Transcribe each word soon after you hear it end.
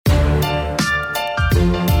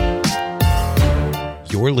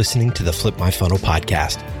you're listening to the Flip My Funnel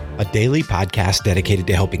podcast, a daily podcast dedicated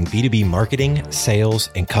to helping B2B marketing,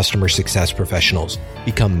 sales, and customer success professionals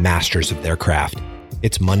become masters of their craft.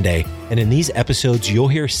 It's Monday, and in these episodes, you'll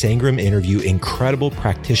hear Sangram interview incredible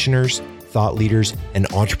practitioners, thought leaders, and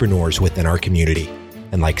entrepreneurs within our community.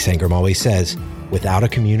 And like Sangram always says, without a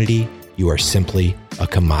community, you are simply a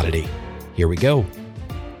commodity. Here we go.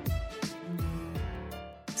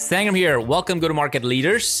 Sangram here. Welcome, go-to-market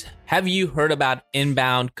leaders. Have you heard about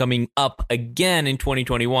Inbound coming up again in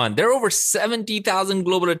 2021? There are over 70,000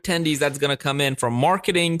 global attendees that's going to come in from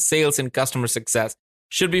marketing, sales, and customer success.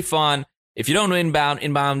 Should be fun. If you don't know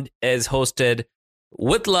Inbound is hosted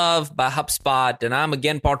with love by HubSpot, and I'm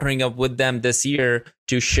again partnering up with them this year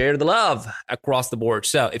to share the love across the board.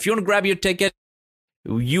 So if you want to grab your ticket,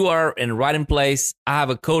 you are right in place. I have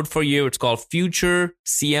a code for you. It's called Future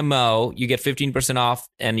CMO. You get 15% off,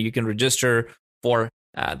 and you can register for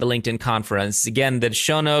the LinkedIn conference. Again, the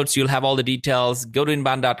show notes, you'll have all the details. Go to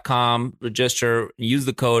inbound.com, register, use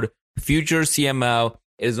the code Future CMO.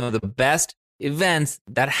 It is one of the best events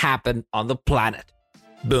that happen on the planet.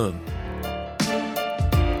 Boom.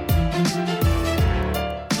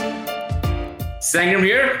 Sangram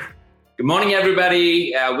here. Good morning,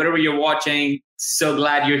 everybody. Wherever you're watching, so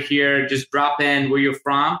glad you're here. Just drop in where you're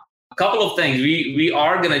from. A couple of things. We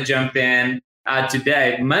are going to jump in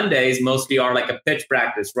today. Mondays mostly are like a pitch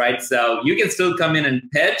practice, right? So you can still come in and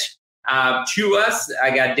pitch to us.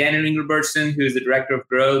 I got Daniel Englebretson, who's the director of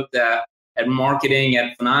growth at marketing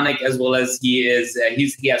at Phononic, as well as he has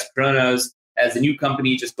Kronos as a new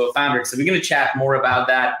company he just co-founded. So we're going to chat more about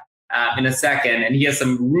that in a second. And he has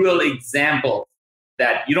some real examples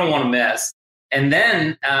that you don't want to miss. And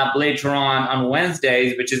then later on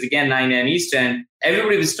Wednesdays, which is again 9 a.m. Eastern,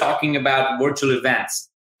 everybody was talking about virtual events.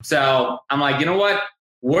 So I'm like, you know what?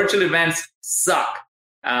 Virtual events suck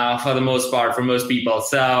for the most part for most people.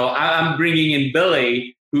 So I'm bringing in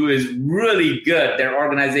Billy, who is really good. Their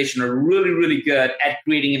organization are really, really good at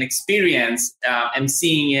creating an experience and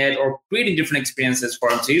seeing it or creating different experiences for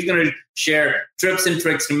them. So he's going to share tips and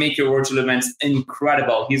tricks to make your virtual events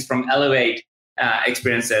incredible. He's from Elevate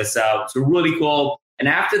Experiences. So really cool. And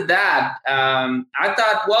after that, I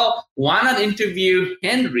thought, well, why not interview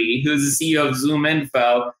Henry, who's the CEO of Zoom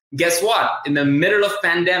Info? Guess what? In the middle of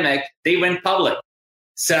pandemic, they went public.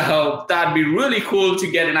 So that'd be really cool to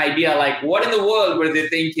get an idea, like what in the world were they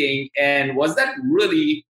thinking? And was that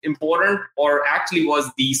really important, or actually was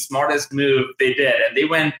the smartest move they did? And they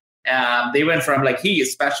went from, like, he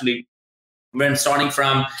especially went starting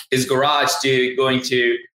from his garage to going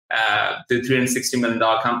to the $360 million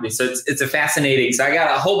company. So it's a fascinating. So I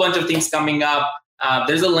got a whole bunch of things coming up.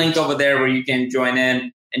 There's a link over there where you can join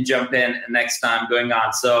in and jump in next time going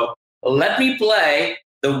on. So let me play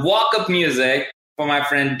the walk-up music for my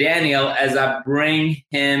friend Daniel as I bring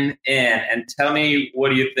him in, and tell me, what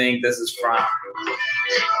do you think this is from?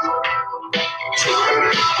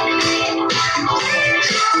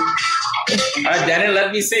 All right, Daniel,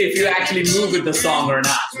 let me see if you actually move with the song or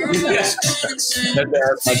not.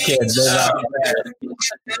 My kids.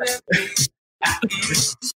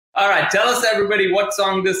 All right, tell us, everybody, what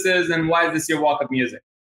song this is and why is this your walk-up music?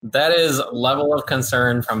 That is Level of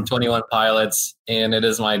Concern from 21 Pilots, and it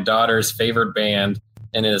is my daughter's favorite band,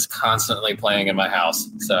 and it is constantly playing in my house.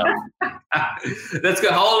 So that's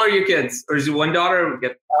good. How old are your kids? Or is it one daughter?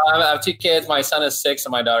 I have two kids. My son is 6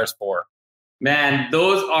 and my daughter's 4. Man,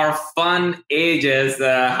 those are fun ages.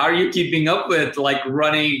 How are you keeping up with, like,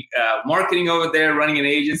 running marketing over there, running an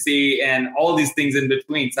agency, and all these things in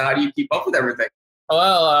between? So how do you keep up with everything?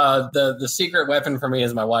 Well, the secret weapon for me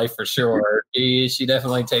is my wife, for sure. She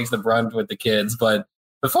definitely takes the brunt with the kids, but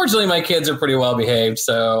fortunately my kids are pretty well behaved,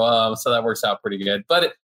 so that works out pretty good.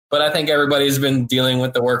 But I think everybody's been dealing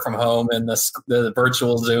with the work from home and the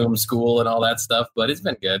virtual Zoom school and all that stuff, but it's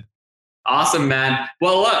been good. Awesome, man.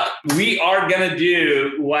 Well, look, we are going to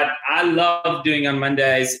do what I love doing on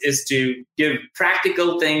Mondays, is to give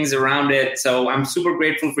practical things around it. So I'm super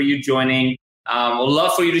grateful for you joining. I'd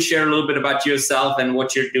love for you to share a little bit about yourself and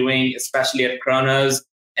what you're doing, especially at Kronos.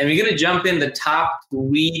 And we're going to jump in the top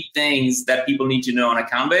 3 things that people need to know on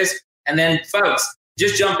account base. And then, folks,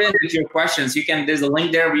 just jump in with your questions. There's a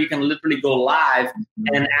link there where you can literally go live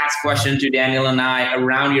and ask questions to Daniel and I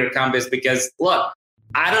around your account base. Because, look,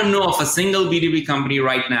 I don't know of a single B2B company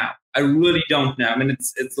right now. I really don't know. I mean,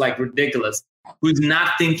 it's like ridiculous, who's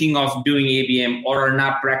not thinking of doing ABM or are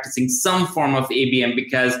not practicing some form of ABM,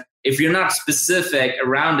 because if you're not specific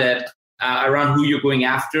around it, around who you're going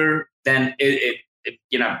after, then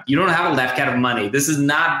you don't have all that kind of money. This is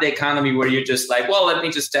not the economy where you're just like, well, let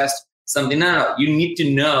me just test something. No, you need to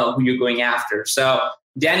know who you're going after. So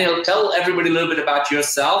Daniel, tell everybody a little bit about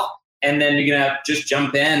yourself, and then you're going to just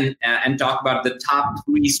jump in and talk about the top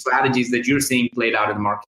 3 strategies that you're seeing played out in the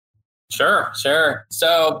market. Sure.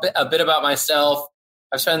 So a bit about myself.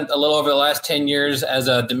 I've spent a little over the last 10 years as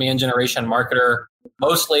a demand generation marketer,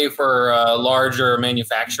 mostly for larger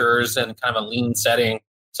manufacturers and kind of a lean setting.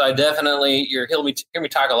 So I definitely, you'll hear me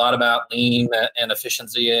talk a lot about lean and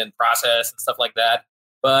efficiency and process and stuff like that.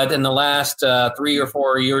 But in the last 3 or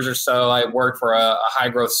 4 years or so, I worked for a high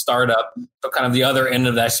growth startup, so kind of the other end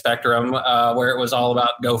of that spectrum, where it was all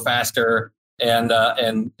about go faster and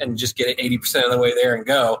just get it 80% of the way there and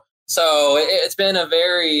go. So it's been a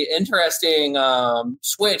very interesting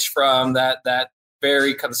switch from that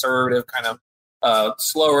very conservative kind of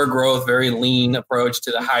slower growth, very lean approach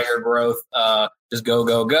to the higher growth, just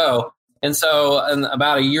go. And so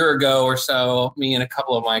about a year ago or so, me and a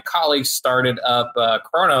couple of my colleagues started up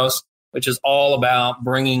Kronos, which is all about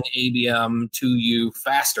bringing ABM to you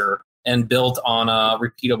faster and built on a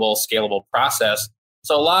repeatable, scalable process.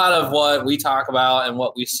 So a lot of what we talk about and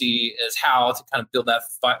what we see is how to kind of build that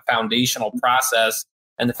foundational process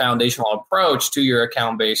and the foundational approach to your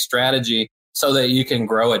account-based strategy so that you can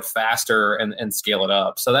grow it faster and scale it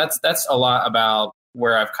up. So that's a lot about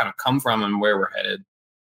where I've kind of come from and where we're headed.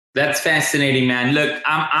 That's fascinating, man. Look,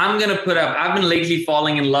 I'm going to put up, I've been lately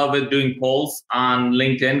falling in love with doing polls on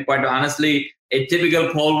LinkedIn. Quite honestly, a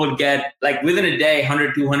typical poll would get like within a day,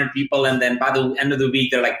 100, 200 people. And then by the end of the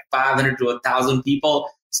week, they're like 500 to 1,000 people.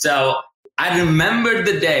 So I remembered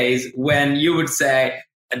the days when you would say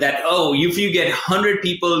that, oh, if you get 100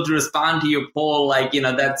 people to respond to your poll, like,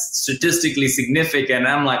 that's statistically significant. And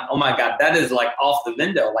I'm like, oh my God, that is like off the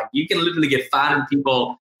window. Like you can literally get 500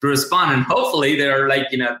 people to respond. And hopefully they're like,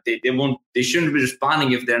 they shouldn't be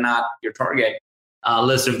responding if they're not your target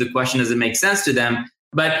list, if the question doesn't make sense to them.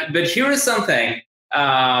 But here is something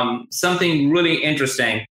really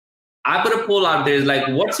interesting. I put a poll out there, is like,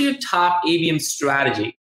 what's your top ABM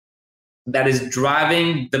strategy that is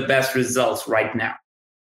driving the best results right now?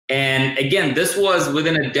 And again, this was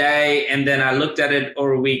within a day, and then I looked at it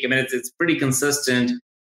over a week. I mean, it's pretty consistent.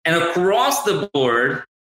 And across the board,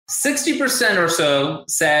 60% or so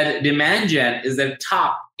said demand gen is their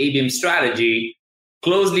top ABM strategy,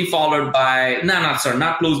 closely followed by, not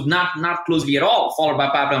closely at all, followed by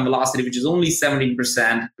pipeline velocity, which is only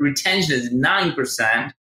 17%. Retention is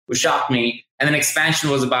 9%, which shocked me. And then expansion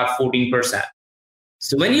was about 14%.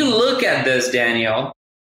 So when you look at this, Daniel,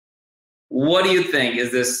 what do you think?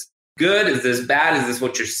 Is this good? Is this bad? Is this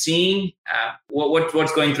what you're seeing?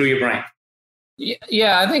 What's going through your brain?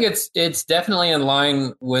 Yeah, I think it's definitely in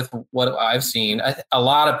line with what I've seen. A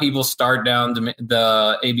lot of people start down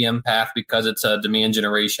the ABM path because it's a demand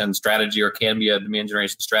generation strategy or can be a demand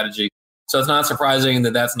generation strategy. So it's not surprising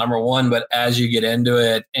that that's number one. But as you get into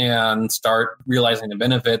it and start realizing the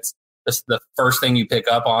benefits, the first thing you pick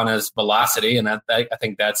up on is velocity. And I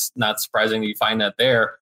think that's not surprising that you find that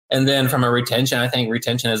there. And then from a retention, I think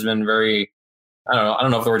retention has been very, I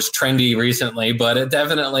don't know if the word's trendy recently, but it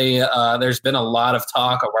definitely, there's been a lot of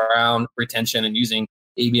talk around retention and using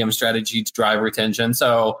ABM strategy to drive retention.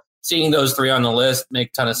 So seeing those 3 on the list make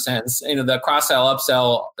a ton of sense. The cross-sell,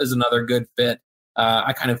 upsell is another good fit.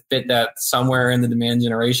 I kind of fit that somewhere in the demand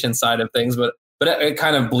generation side of things, but it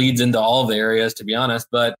kind of bleeds into all of the areas, to be honest.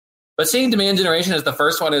 But seeing demand generation as the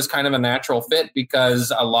first one is kind of a natural fit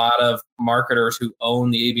because a lot of marketers who own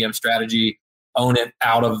the ABM strategy own it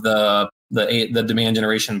out of the demand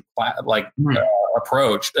generation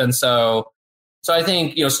approach. And so I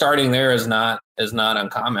think, starting there is not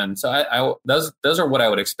uncommon. So those are what I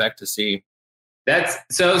would expect to see. That's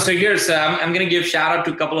so here's, I'm going to give shout out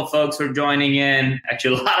to a couple of folks who are joining in,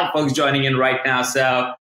 actually a lot of folks joining in right now.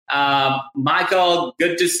 So Michael,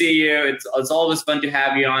 good to see you. It's always fun to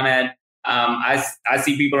have you on it. I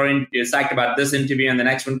see people are psyched about this interview and the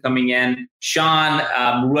next one coming in.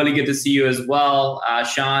 Sean, really good to see you as well.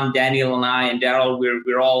 Sean, Daniel, and I, and Daryl,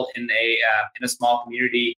 we're all in a small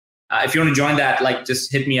community. If you want to join that,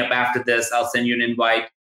 just hit me up after this. I'll send you an invite.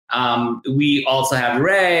 We also have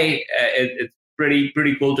Ray. It's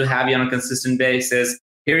pretty cool to have you on a consistent basis.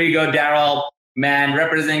 Here you go, Daryl. Man,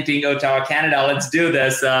 representing Ottawa, Canada. Let's do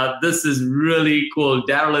this. This is really cool.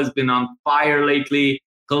 Daryl has been on fire lately.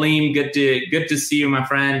 Kaleem, good to see you, my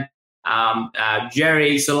friend.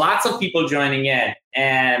 Jerry, so lots of people joining in.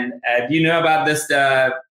 And do you know about this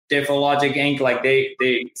Defologic Inc?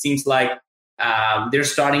 They seems like they're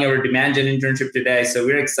starting our demand gen internship today. So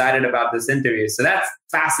we're excited about this interview. So that's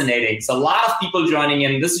fascinating. So a lot of people joining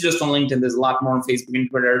in. This is just on LinkedIn. There's a lot more on Facebook and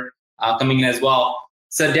Twitter coming in as well.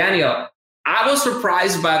 So Daniel, I was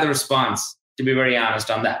surprised by the response, to be very honest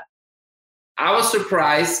on that. I was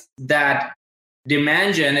surprised that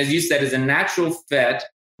demand gen, as you said, is a natural fit,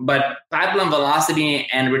 but pipeline velocity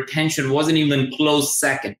and retention wasn't even close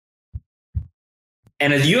second.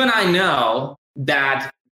 And as you and I know,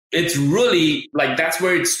 that it's really like that's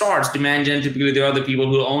where it starts. Demand gen, typically there are the people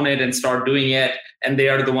who own it and start doing it, and they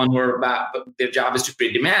are the one who are about, their job is to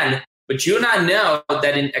create demand. But you and I know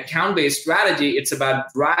that in account-based strategy, it's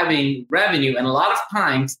about driving revenue. And a lot of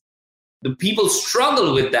times, the people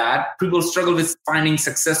struggle with that. People struggle with finding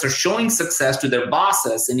success or showing success to their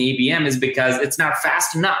bosses in ABM is because it's not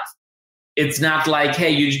fast enough. It's not like,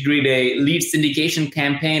 hey, you create a lead syndication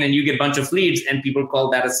campaign and you get a bunch of leads and people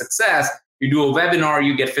call that a success. You do a webinar,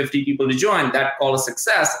 you get 50 people to join, that call a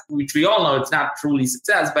success, which we all know it's not truly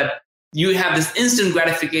success, but you have this instant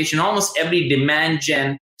gratification, almost every demand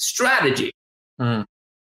gen strategy. Mm.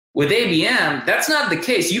 With ABM, that's not the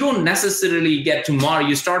case. You don't necessarily get tomorrow.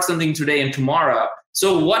 You start something today and tomorrow.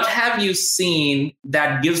 So what have you seen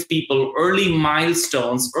that gives people early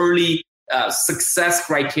milestones, early success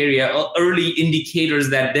criteria, early indicators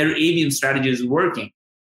that their ABM strategy is working?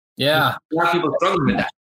 Yeah. A lot of people struggle with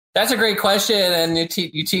that. That's a great question, and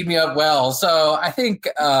you teed me up well. So I think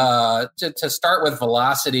to start with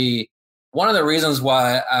velocity, one of the reasons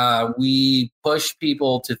why we push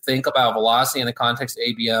people to think about velocity in the context of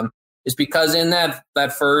ABM is because in that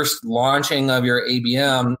first launching of your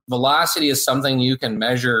ABM, velocity is something you can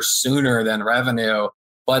measure sooner than revenue,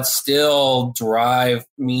 but still drive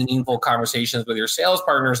meaningful conversations with your sales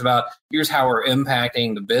partners about here's how we're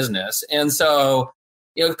impacting the business. And so,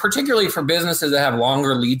 particularly for businesses that have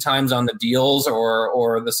longer lead times on the deals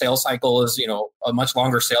or the sales cycle is, a much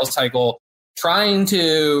longer sales cycle, trying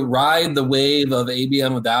to ride the wave of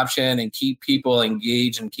ABM adoption and keep people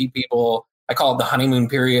engaged and keep people, I call it the honeymoon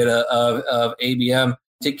period of ABM,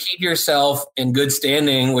 to keep yourself in good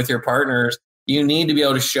standing with your partners. You need to be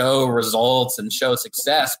able to show results and show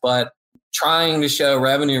success, but trying to show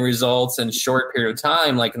revenue results in a short period of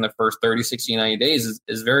time, like in the first 30, 60, 90 days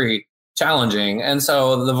is very challenging. And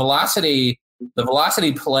so the velocity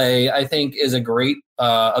play, I think, is a great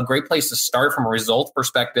place to start from a results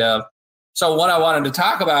perspective. So what I wanted to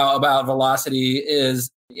talk about velocity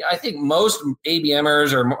is I think most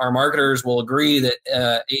ABMers or marketers will agree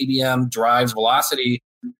that ABM drives velocity,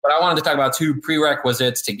 but I wanted to talk about two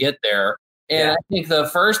prerequisites to get there. And I think the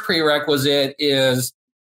first prerequisite is,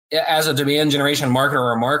 as a demand generation marketer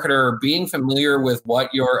or a marketer, being familiar with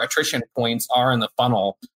what your attrition points are in the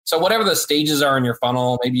funnel. So whatever the stages are in your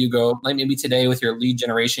funnel, maybe today with your lead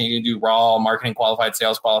generation, you do raw, marketing qualified,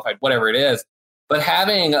 sales qualified, whatever it is. But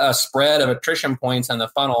having a spread of attrition points in the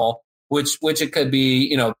funnel, which it could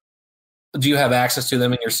be, do you have access to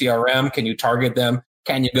them in your CRM? Can you target them?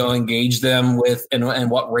 Can you go engage them with,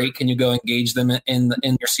 and what rate can you go engage them in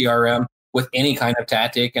your CRM with any kind of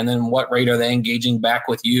tactic? And then what rate are they engaging back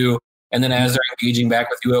with you? And then as they're engaging back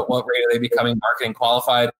with you, at what rate are they becoming marketing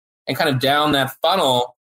qualified? And kind of down that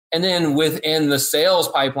funnel. And then within the sales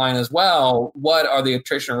pipeline as well, what are the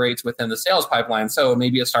attrition rates within the sales pipeline? So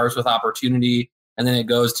maybe it starts with opportunity, and then it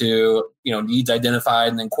goes to, needs identified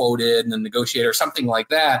and then quoted and then negotiated or something like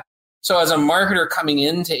that. So as a marketer coming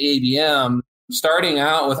into ABM, starting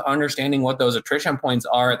out with understanding what those attrition points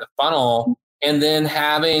are at the funnel, and then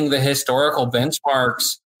having the historical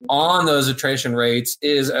benchmarks on those attrition rates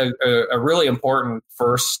is a really important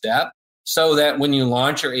first step, so that when you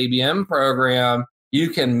launch your ABM program, you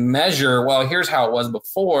can measure, well, here's how it was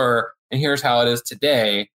before and here's how it is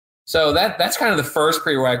today. So that's kind of the first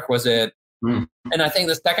prerequisite. Mm. And I think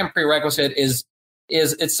the second prerequisite is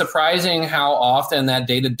it's surprising how often that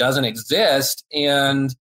data doesn't exist,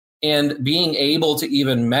 and being able to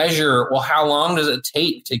even measure, well, how long does it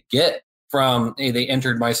take to get from, hey, they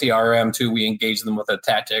entered my CRM to we engage them with a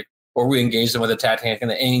tactic, or we engage them with a tactic and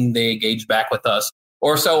they engage back with us,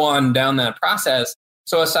 or so on down that process.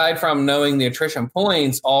 So aside from knowing the attrition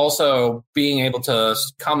points, also being able to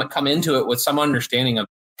come into it with some understanding of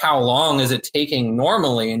how long is it taking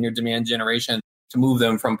normally in your demand generation to move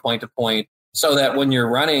them from point to point, so that when you're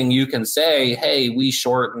running, you can say, hey, we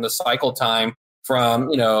shorten the cycle time from,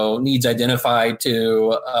 needs identified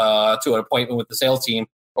to an appointment with the sales team,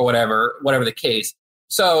 or whatever the case.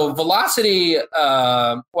 So velocity,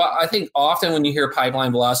 I think often when you hear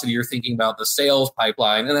pipeline velocity, you're thinking about the sales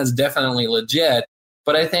pipeline, and that's definitely legit.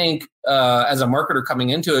 But I think as a marketer coming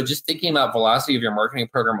into it, just thinking about velocity of your marketing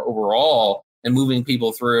program overall and moving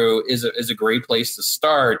people through is a great place to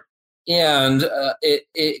start. And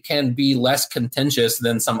it can be less contentious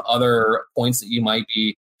than some other points that you might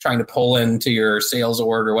be trying to pull into your sales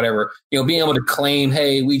org or whatever. Being able to claim,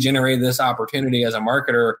 hey, we generated this opportunity as a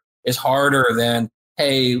marketer is harder than,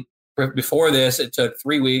 hey, before this, it took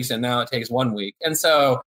 3 weeks and now it takes 1 week. And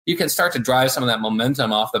so you can start to drive some of that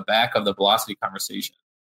momentum off the back of the velocity conversation.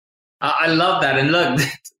 I love that. And look,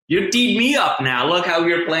 you teed me up now. Look how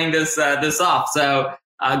we're playing this off. So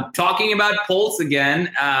talking about polls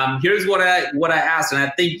again, here's what I asked, and I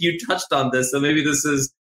think you touched on this. So maybe this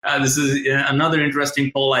is another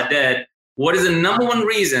interesting poll I did. What is the number one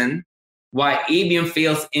reason why ABM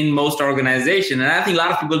fails in most organizations? And I think a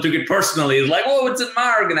lot of people took it personally. It's like, oh, it's in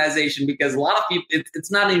my organization, because a lot of people, it's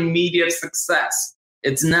not immediate success.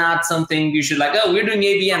 It's not something you should like, oh, we're doing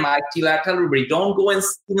ABM. I tell everybody, don't go and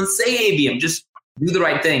even say ABM. Just do the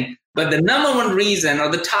right thing. But the number one reason, or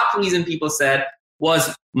the top reason people said,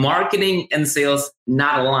 was marketing and sales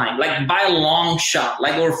not aligned, like by a long shot,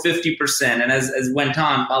 like over 50%. And as went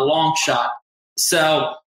on, a long shot.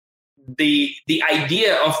 So the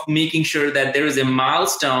idea of making sure that there is a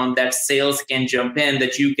milestone that sales can jump in,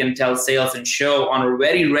 that you can tell sales and show on a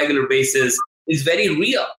very regular basis, is very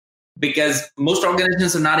real, because most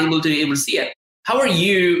organizations are not able to see it. How are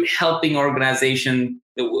you helping organizations,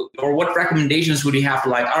 or what recommendations would you have to,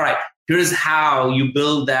 like, all right, here's how you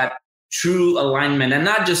build that true alignment, and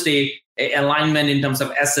not just a alignment in terms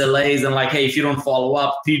of SLAs and like, hey, if you don't follow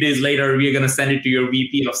up 3 days later, we're going to send it to your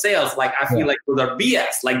VP of sales. Like, I feel like those are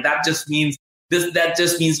BS. Like, that just means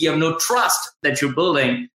you have no trust that you're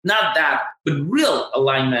building. Not that, but real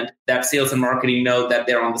alignment that sales and marketing know that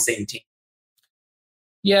they're on the same team.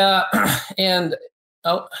 Yeah. And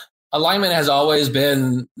alignment has always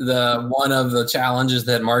been one of the challenges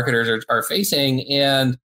that marketers are facing.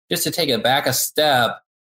 And just to take it back a step,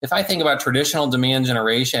 if I think about traditional demand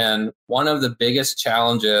generation, one of the biggest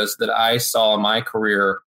challenges that I saw in my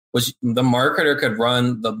career was the marketer could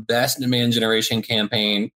run the best demand generation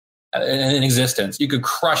campaign in existence. You could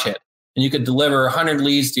crush it, and you could deliver 100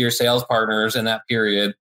 leads to your sales partners in that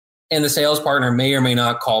period. And the sales partner may or may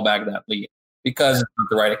not call back that lead because it's not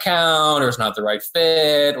the right account, or it's not the right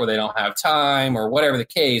fit, or they don't have time, or whatever the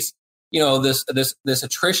case. This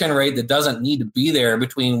attrition rate that doesn't need to be there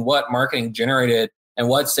between what marketing generated and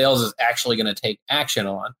what sales is actually going to take action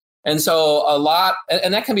on. And so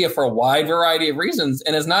and that can be for a wide variety of reasons.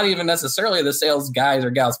 And it's not even necessarily the sales guys or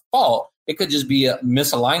gals' fault. It could just be a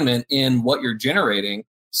misalignment in what you're generating.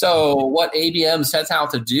 So what ABM sets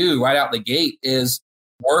out to do right out the gate is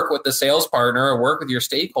work with the sales partner, or work with your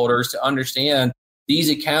stakeholders to understand these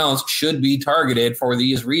accounts should be targeted for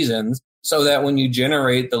these reasons, so that when you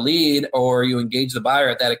generate the lead or you engage the buyer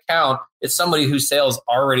at that account, it's somebody who sales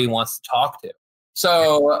already wants to talk to.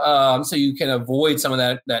 So you can avoid some of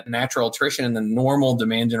that natural attrition in the normal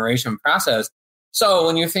demand generation process. So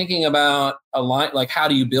when you're thinking about like how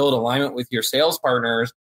do you build alignment with your sales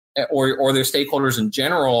partners or their stakeholders in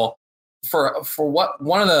general, for what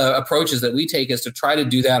one of the approaches that we take is to try to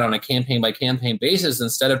do that on a campaign by campaign basis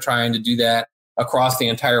instead of trying to do that across the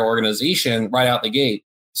entire organization right out the gate.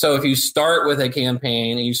 So if you start with a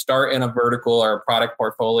campaign and you start in a vertical or a product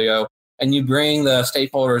portfolio, and you bring the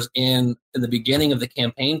stakeholders in the beginning of the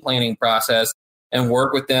campaign planning process and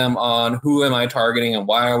work with them on who am I targeting and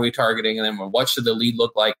why are we targeting them, and what should the lead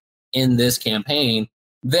look like in this campaign,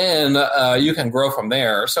 then you can grow from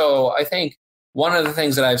there. So I think one of the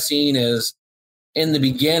things that I've seen is in the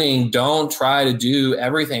beginning, don't try to do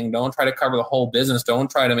everything. Don't try to cover the whole business.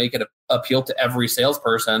 Don't try to make it appeal to every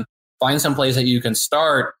salesperson. Find some place that you can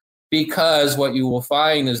start, because what you will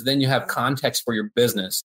find is then you have context for your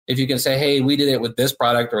business. If you can say, hey, we did it with this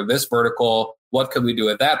product or this vertical, what could we do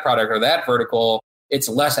with that product or that vertical? It's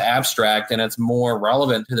less abstract and it's more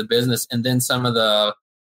relevant to the business. And then some of the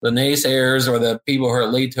naysayers or the people who are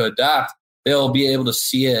late to adopt, they'll be able to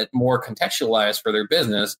see it more contextualized for their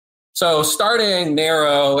business. So starting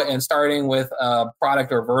narrow and starting with a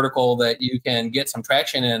product or vertical that you can get some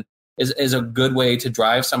traction in is a good way to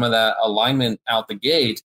drive some of that alignment out the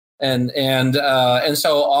gate. And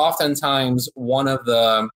so oftentimes one of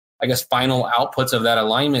the, I guess, final outputs of that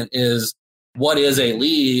alignment is what is a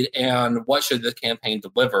lead and what should the campaign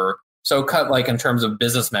deliver. So cut like in terms of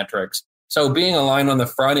business metrics. So being aligned on the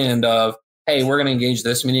front end of, hey, we're going to engage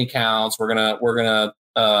this many accounts. We're going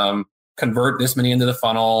to convert this many into the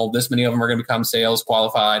funnel. This many of them are going to become sales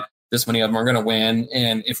qualified. This many of them are going to win.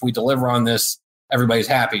 And if we deliver on this, everybody's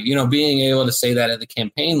happy. Being able to say that at the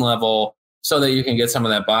campaign level so that you can get some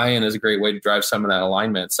of that buy-in is a great way to drive some of that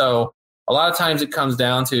alignment. So a lot of times it comes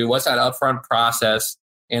down to what's that upfront process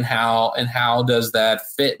and how does that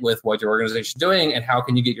fit with what your organization is doing, and how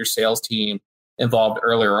can you get your sales team involved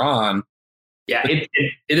earlier on. Yeah, it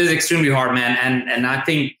is extremely hard, man. And I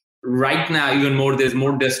think right now, even more, there's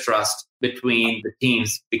more distrust between the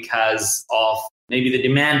teams because of maybe the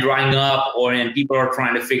demand drying up, and people are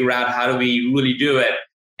trying to figure out how do we really do it.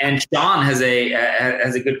 And Sean has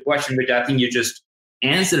a good question, which I think you just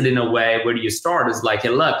answered in a way, where do you start? Is like, hey,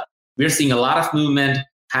 look, we're seeing a lot of movement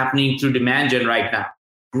happening through demand gen right now.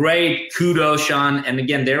 Great, kudos, Sean. And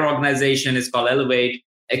again, their organization is called Elevate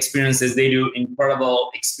Experiences. They do incredible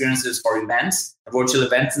experiences for events, virtual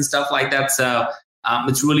events and stuff like that. So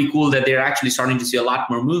it's really cool that they're actually starting to see a lot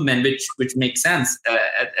more movement, which makes sense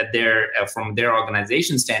at their from their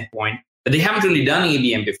organization standpoint. But they haven't really done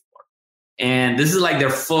ABM before. And this is like their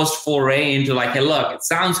first foray into like, hey, look, it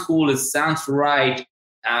sounds cool, it sounds right.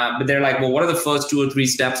 But they're like, well, what are the first 2 or 3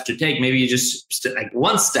 steps to take? Maybe just like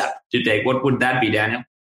one step to take. What would that be, Daniel?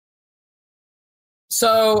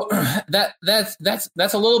 So that's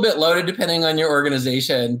a little bit loaded depending on your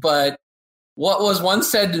organization. But what was once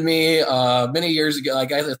said to me many years ago, like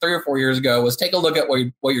 3 or 4 years ago, was take a look at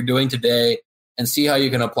what you're doing today and see how you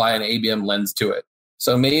can apply an ABM lens to it.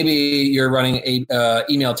 So maybe you're running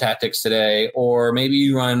email tactics today, or maybe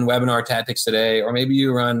you run webinar tactics today, or maybe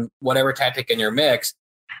you run whatever tactic in your mix.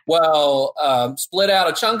 Well, split out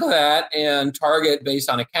a chunk of that and target based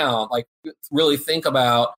on account. Like really think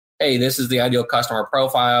about, hey, this is the ideal customer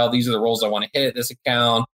profile. These are the roles I want to hit at this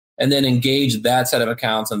account. And then engage that set of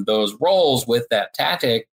accounts and those roles with that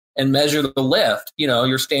tactic and measure the lift. You know,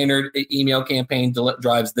 your standard email campaign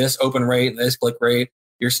drives this open rate, this click rate.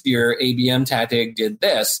 Your ABM tactic did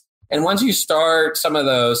this. And once you start some of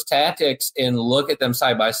those tactics and look at them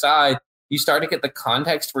side by side, you start to get the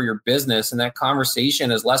context for your business. And that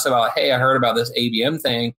conversation is less about, hey, I heard about this ABM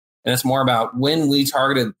thing. And it's more about when we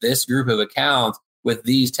targeted this group of accounts with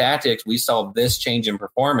these tactics, we saw this change in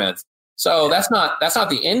performance. So that's not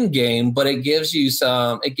the end game, but it gives you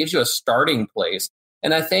a starting place.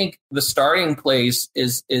 And I think the starting place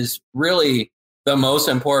is really the most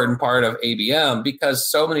important part of ABM, because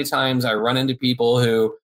so many times I run into people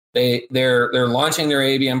who they're launching their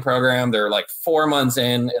ABM program. They're like 4 months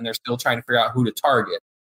in and they're still trying to figure out who to target.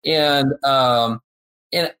 And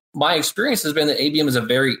my experience has been that ABM is a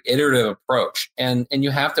very iterative approach, and you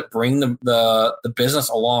have to bring the business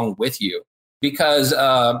along with you, because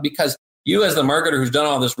you as the marketer who's done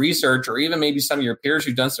all this research, or even maybe some of your peers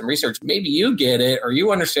who've done some research, maybe you get it or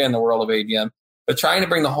you understand the world of ABM. But trying to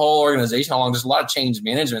bring the whole organization along, there's a lot of change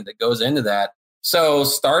management that goes into that. So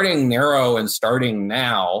starting narrow and starting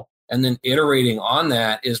now and then iterating on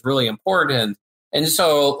that is really important. And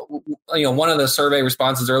so, one of the survey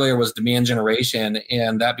responses earlier was demand generation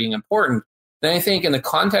and that being important. Then I think in the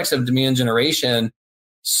context of demand generation,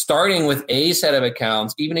 starting with a set of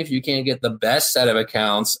accounts, even if you can't get the best set of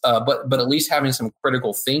accounts, but at least having some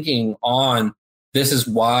critical thinking on this is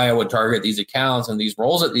why I would target these accounts and these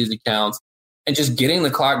roles at these accounts. And just getting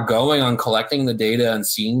the clock going on collecting the data and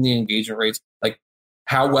seeing the engagement rates, like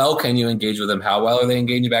how well can you engage with them? How well are they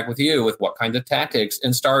engaging back with you? With what kinds of tactics?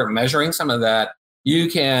 And start measuring some of that.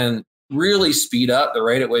 You can really speed up the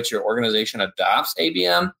rate at which your organization adopts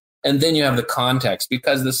ABM. And then you have the context,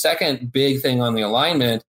 because the second big thing on the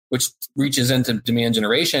alignment, which reaches into demand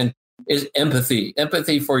generation, is empathy.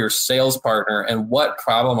 Empathy for your sales partner and what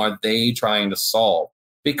problem are they trying to solve?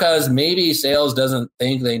 Because maybe sales doesn't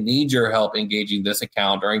think they need your help engaging this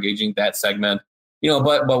account or engaging that segment,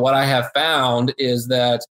 but what I have found is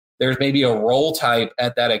that there's maybe a role type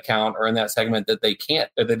at that account or in that segment that they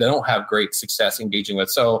don't have great success engaging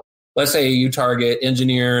with. So let's say you target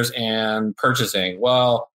engineers and purchasing.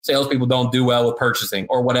 Well, salespeople don't do well with purchasing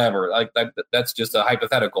or whatever. Like that's just a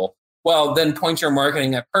hypothetical. Well, then point your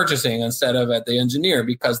marketing at purchasing instead of at the engineer,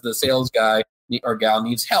 because the sales guy or gal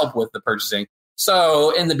needs help with the purchasing.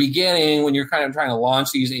 So in the beginning, when you're kind of trying to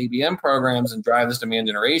launch these ABM programs and drive this demand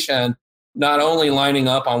generation, not only lining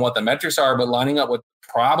up on what the metrics are, but lining up with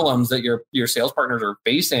problems that your sales partners are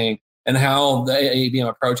facing and how the ABM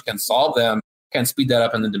approach can solve them, can speed that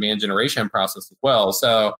up in the demand generation process as well.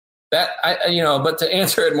 So but to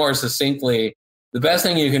answer it more succinctly, the best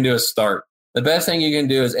thing you can do is start. The best thing you can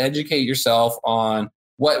do is educate yourself on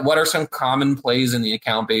what are some common plays in the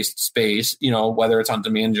account-based space, whether it's on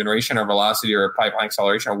demand generation or velocity or pipeline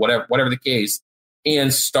acceleration or whatever the case,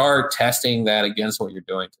 and start testing that against what you're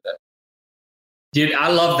doing today. Dude,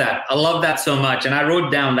 I love that. I love that so much. And I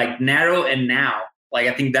wrote down like narrow and now. Like,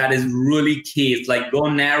 I think that is really key. It's like go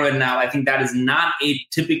narrow and now. I think that is not a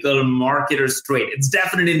typical marketer's trait. It's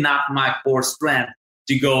definitely not my core strength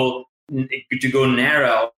to go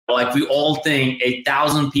narrow. Like we all think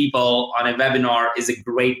 1,000 people on a webinar is a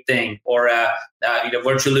great thing, or a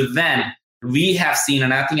virtual event. We have seen,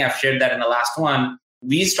 and I think I've shared that in the last one,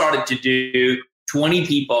 we started to do 20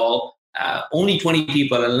 people, only 20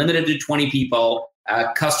 people, and limited to 20 people,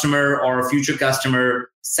 customer or future customer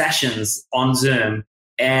sessions on Zoom.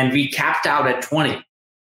 And we capped out at 20.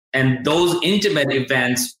 And those intimate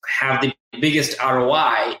events have the biggest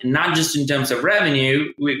ROI, not just in terms of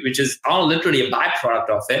revenue, which is all literally a byproduct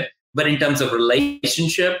of it, but in terms of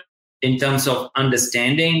relationship, in terms of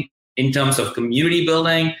understanding, in terms of community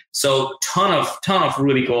building. So ton of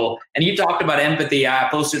really cool. And you talked about empathy. I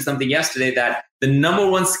posted something yesterday that the number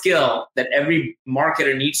one skill that every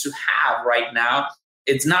marketer needs to have right now,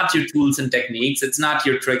 it's not your tools and techniques, it's not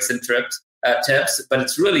your tricks and tips, but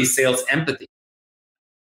it's really sales empathy.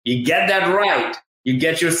 You get that right, you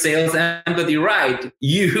get your sales empathy right,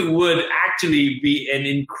 you would actually be an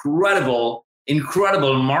incredible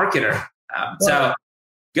marketer. So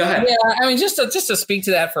go ahead. Yeah, I mean, just to speak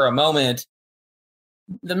to that for a moment,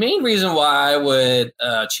 the main reason why I would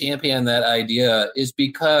champion that idea is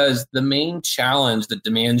because the main challenge that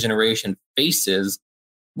demand generation faces,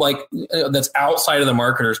 like that's outside of the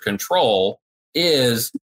marketer's control,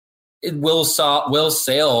 is will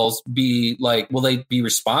sales be like, will they be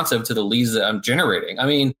responsive to the leads that I'm generating? I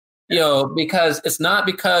mean, because it's not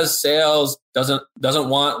because sales doesn't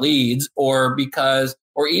want leads, or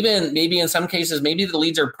even maybe in some cases, maybe the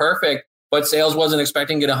leads are perfect, but sales wasn't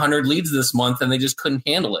expecting to get 100 leads this month and they just couldn't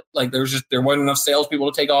handle it. Like there wasn't enough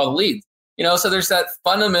salespeople to take all the leads. So there's that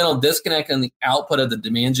fundamental disconnect in the output of the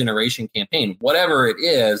demand generation campaign, whatever it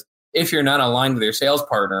is, if you're not aligned with your sales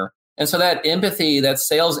partner. And so that empathy, that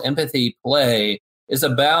sales empathy play is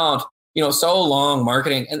about, so long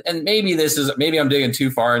marketing. And maybe I'm digging too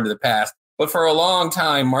far into the past, but for a long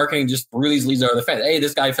time, marketing just threw these leads over the fence. Hey,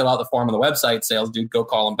 this guy filled out the form on the website, sales dude, go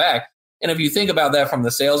call him back. And if you think about that from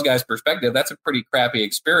the sales guy's perspective, that's a pretty crappy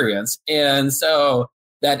experience. And so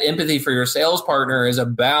that empathy for your sales partner is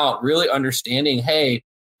about really understanding, hey,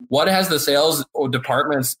 what has the sales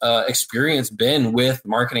department's experience been with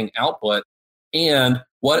marketing output? And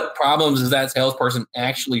what problems is that salesperson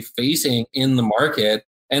actually facing in the market?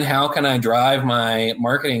 And how can I drive my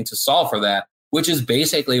marketing to solve for that? Which is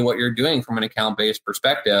basically what you're doing from an account-based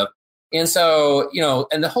perspective. And so,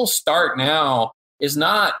 and the whole start now it's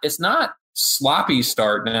not sloppy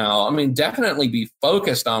start now. I mean, definitely be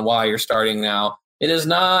focused on why you're starting now. It's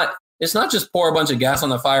not just pour a bunch of gas on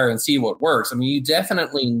the fire and see what works. I mean, you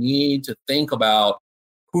definitely need to think about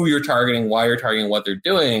who you're targeting, why you're targeting, what they're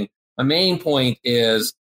doing. The main point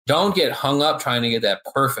is don't get hung up trying to get that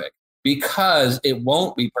perfect, because it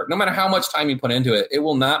won't be perfect. No matter how much time you put into it, it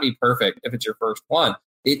will not be perfect if it's your first one.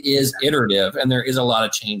 It is iterative, and there is a lot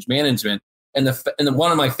of change management. And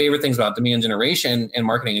one of my favorite things about demand generation and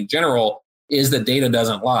marketing in general is that data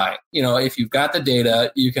doesn't lie. If you've got the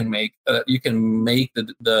data, you can make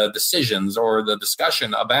the decisions or the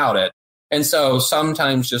discussion about it. And so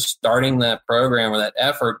sometimes just starting that program or that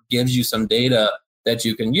effort gives you some data that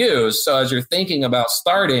you can use. So as you're thinking about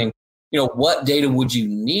starting, what data would you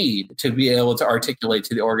need to be able to articulate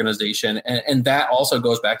to the organization? And that also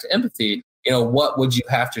goes back to empathy. What would you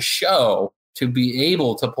have to show to be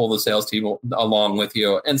able to pull the sales team along with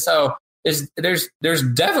you? And so there's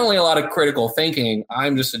definitely a lot of critical thinking.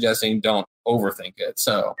 I'm just suggesting don't overthink it.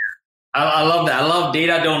 So I love that. I love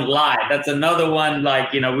data don't lie. That's another one. Like,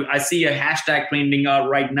 I see a hashtag trending out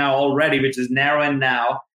right now already, which is narrow and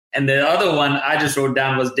now. And the other one I just wrote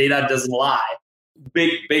down was data doesn't lie.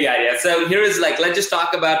 Big idea. So here is let's just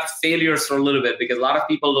talk about failures for a little bit, because a lot of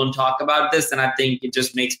people don't talk about this. And I think it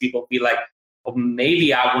just makes people feel like, oh,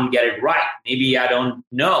 maybe I won't get it right. Maybe I don't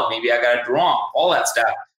know. Maybe I got it wrong, all that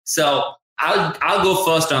stuff. So I'll go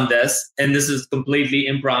first on this. And this is completely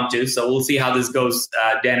impromptu. So we'll see how this goes,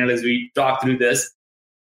 Daniel, as we talk through this.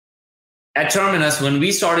 At Terminus, when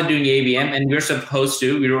we started doing ABM, and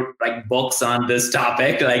we wrote books on this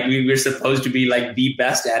topic, we're supposed to be the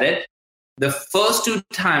best at it. The first 2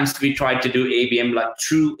 times we tried to do ABM,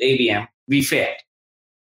 true ABM, we failed.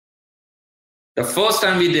 The first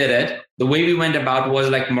time we did it, the way we went about was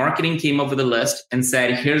marketing came up with a list and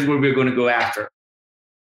said, here's what we're going to go after.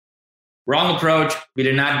 Wrong approach. We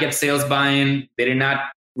did not get sales buy-in. They did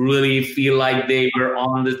not really feel like they were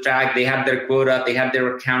on the track. They had their quota. They had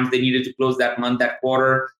their accounts they needed to close that month, that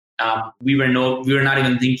quarter. We were not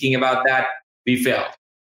even thinking about that. We failed.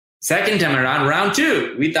 Second time around, round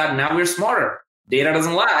 2, we thought now we're smarter. Data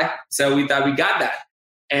doesn't lie. So we thought we got that.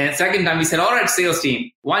 And second time we said, all right, sales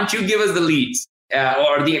team, why don't you give us the leads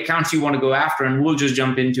or the accounts you want to go after, and we'll just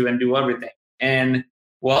jump into and do everything. And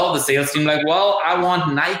the sales team I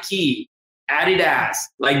want Nike, Adidas,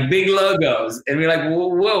 big logos. And we're like,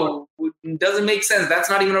 whoa, it doesn't make sense. That's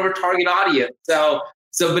not even our target audience. So,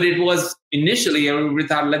 but it was initially, we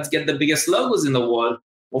thought, let's get the biggest logos in the world.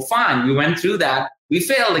 Well, fine. We went through that. We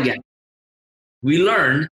failed again. We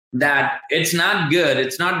learned that it's not good.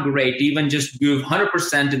 It's not great to even just give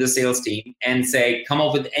 100% to the sales team and say, come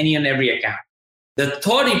up with any and every account. The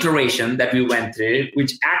third iteration that we went through,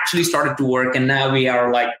 which actually started to work, and now we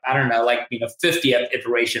are 50th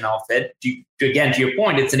iteration of it. Again, to your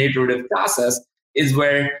point, it's an iterative process, is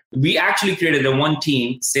where we actually created a one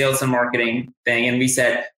team sales and marketing thing. And we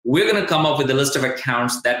said, we're going to come up with a list of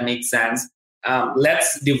accounts that make sense.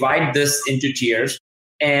 Let's divide this into tiers.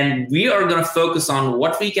 And we are going to focus on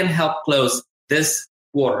what we can help close this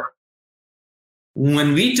quarter.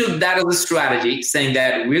 When we took that as a strategy, saying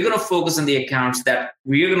that we're going to focus on the accounts that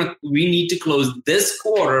we need to close this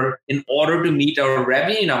quarter in order to meet our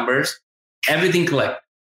revenue numbers, everything clicked.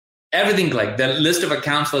 The list of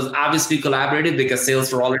accounts was obviously collaborative because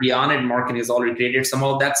sales were already on it. Marketing has already created some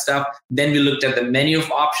of that stuff. Then we looked at the menu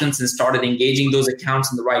of options and started engaging those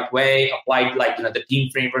accounts in the right way, applied the team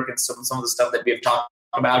framework and some of the stuff that we have talked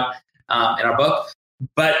about in our book.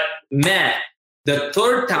 But man, the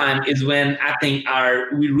third time is when I think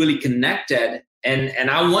we really connected. And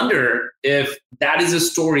I wonder if that is a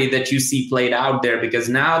story that you see played out there, because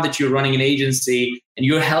now that you're running an agency and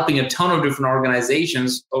you're helping a ton of different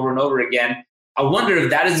organizations over and over again, I wonder if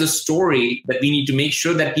that is a story that we need to make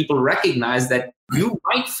sure that people recognize that you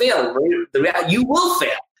might fail. You will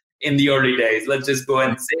fail in the early days. Let's just go ahead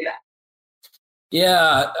and say that.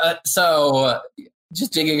 Yeah. So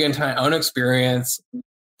just digging into my own experience,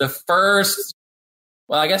 it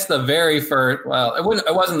wasn't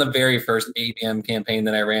the very first ABM campaign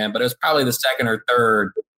that I ran, but it was probably the second or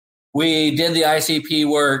third. We did the ICP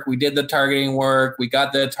work. We did the targeting work. We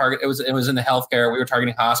got the target. It was in the healthcare. We were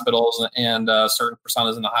targeting hospitals and certain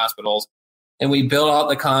personas in the hospitals. And we built out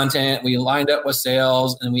the content. We lined up with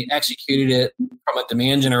sales and we executed it from a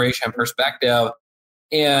demand generation perspective.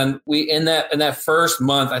 And we, in that first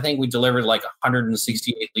month, I think we delivered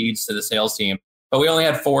 168 leads to the sales team, but we only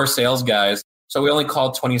had 4 sales guys. So we only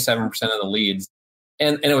called 27% of the leads,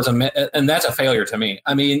 and that's a failure to me.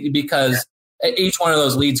 I mean, because each one of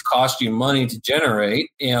those leads cost you money to generate,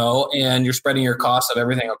 and you're spreading your costs of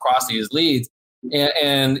everything across these leads.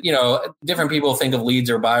 And different people think of leads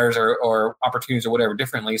or buyers or opportunities or whatever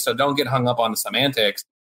differently. So don't get hung up on the semantics.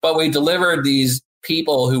 But we delivered these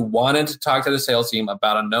people who wanted to talk to the sales team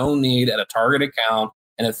about a known need at a target account,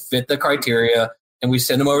 and it fit the criteria. And we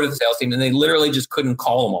sent them over to the sales team, and they literally just couldn't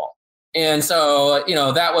call them all. And so,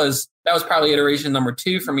 that was probably iteration number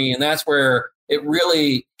 2 for me. And that's where it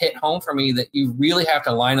really hit home for me that you really have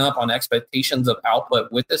to line up on expectations of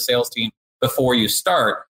output with the sales team before you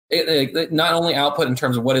start. Not only output in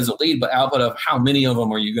terms of what is a lead, but output of how many of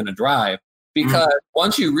them are you going to drive? Because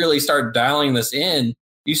once you really start dialing this in,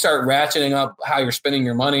 you start ratcheting up how you're spending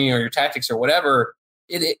your money or your tactics or whatever.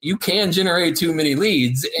 You can generate too many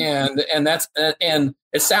leads, and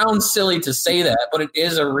it sounds silly to say that, but it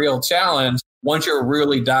is a real challenge once you're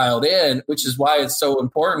really dialed in, which is why it's so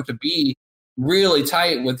important to be really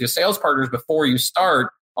tight with your sales partners before you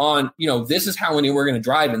start on, this is how many we're going to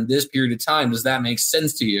drive in this period of time. Does that make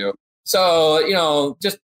sense to you? So,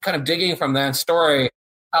 just kind of digging from that story,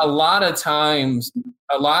 a lot of times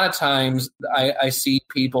I see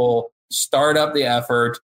people start up the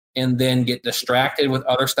effort and then get distracted with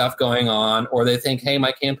other stuff going on, or they think, hey,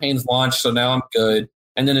 my campaign's launched, so now I'm good.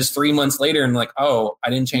 And then it's 3 months later and oh, I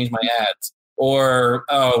didn't change my ads, or,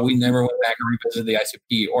 oh, we never went back and revisited the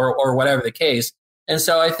ICP, or whatever the case. And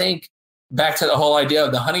so I think back to the whole idea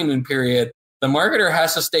of the honeymoon period, the marketer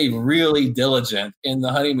has to stay really diligent in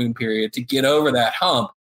the honeymoon period to get over that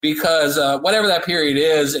hump, because whatever that period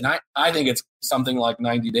is, and I think it's something like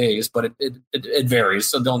 90 days, but it varies.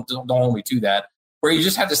 So don't hold me to that. Where you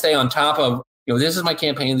just have to stay on top of, this is my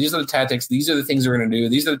campaign. These are the tactics. These are the things we're going to do.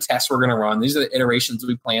 These are the tests we're going to run. These are the iterations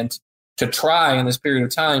we plan to try in this period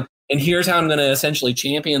of time. And here's how I'm going to essentially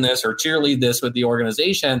champion this or cheerlead this with the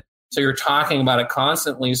organization. So you're talking about it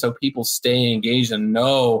constantly so people stay engaged and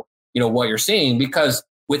know, what you're seeing. Because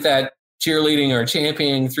with that cheerleading or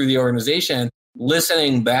championing through the organization,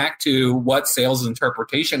 listening back to what sales'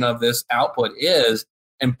 interpretation of this output is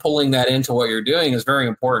and pulling that into what you're doing is very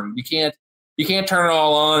important. You can't turn it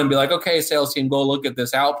all on and be like, okay, sales team, go look at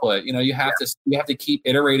this output. You have to keep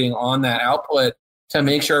iterating on that output to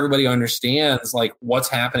make sure everybody understands what's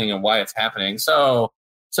happening and why it's happening. So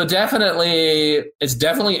definitely, it's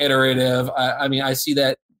definitely iterative. I mean, I see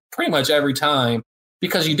that pretty much every time,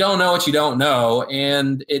 because you don't know what you don't know,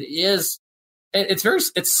 and it's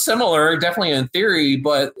similar, definitely in theory,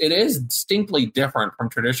 but it is distinctly different from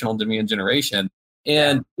traditional demand generation.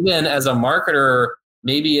 And even as a marketer,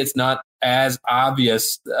 maybe it's not as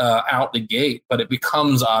obvious out the gate, but it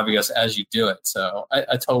becomes obvious as you do it. So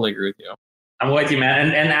I totally agree with you. I'm with you,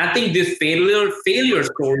 man. And I think these failure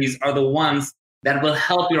stories are the ones that will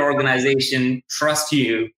help your organization trust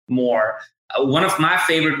you more. one of my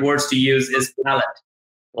favorite words to use is pilot.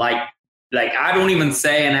 Like I don't even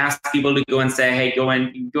say and ask people to go and say, hey, go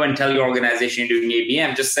and tell your organization you're doing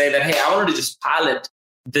ABM. Just say that, hey, I wanted to just pilot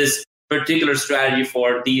this particular strategy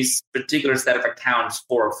for these particular set of accounts,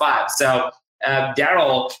 4 or 5. So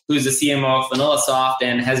Daryl, who's the CMO of VanillaSoft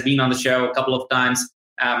and has been on the show a couple of times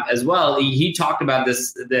as well, he talked about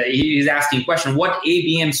this. He's asking a question: what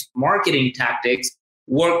ABM's marketing tactics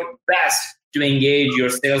work best to engage your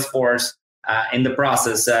sales force in the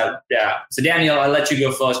process? So Daniel, I'll let you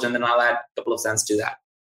go first, and then I'll add a couple of cents to that.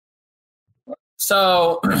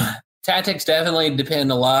 So tactics definitely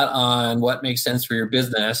depend a lot on what makes sense for your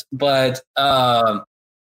business, but I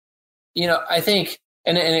think,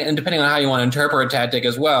 and depending on how you want to interpret a tactic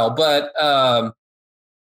as well, but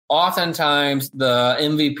oftentimes the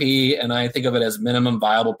MVP, and I think of it as minimum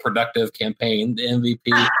viable productive campaign, the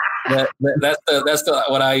MVP, that's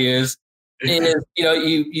what I use, is,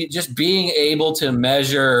 you just being able to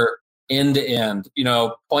measure end to end,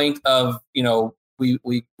 point of,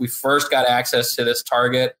 we first got access to this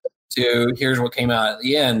target to here's what came out at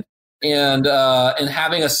the end. And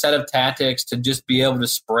having a set of tactics to just be able to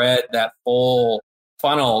spread that full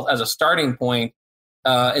funnel as a starting point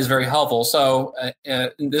is very helpful. So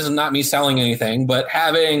this is not me selling anything, but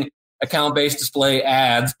having account-based display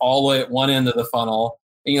ads all the way at one end of the funnel,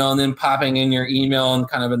 and then popping in your email and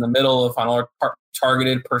kind of in the middle of the funnel, or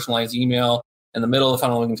targeted personalized email in the middle of the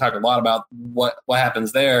funnel. We can talk a lot about what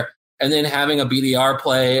happens there. And then having a BDR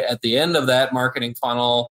play at the end of that marketing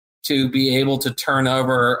funnel to be able to turn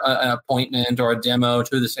over an appointment or a demo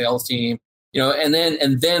to the sales team, and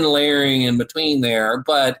then layering in between there.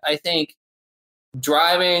 But I think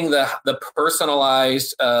driving the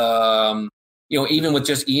personalized, even with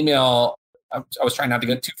just email, I was trying not to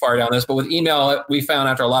get too far down this, but with email, we found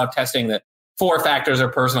after a lot of testing that 4 factors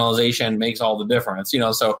of personalization makes all the difference.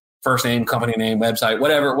 So first name, company name, website,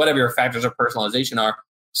 whatever your factors of personalization are.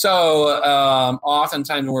 So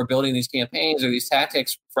oftentimes when we're building these campaigns or these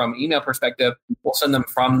tactics from email perspective, we'll send them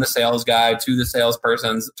from the sales guy to the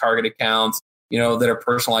salesperson's target accounts, that are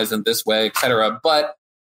personalized in this way, et cetera. But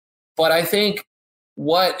I think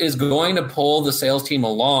what is going to pull the sales team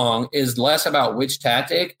along is less about which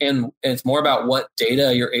tactic, and it's more about what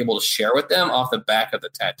data you're able to share with them off the back of the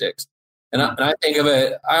tactics. And I think of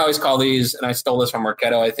it, I always call these, and I stole this from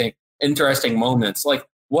Marketo, I think, interesting moments. Like,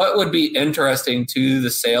 what would be interesting to the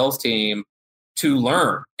sales team to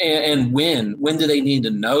learn, and when do they need to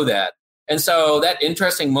know that? And so that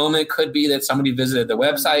interesting moment could be that somebody visited the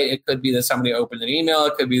website. It could be that somebody opened an email.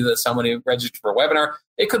 It could be that somebody registered for a webinar.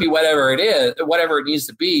 It could be whatever it is, whatever it needs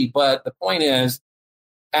to be. But the point is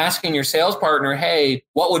asking your sales partner, hey,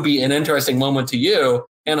 what would be an interesting moment to you,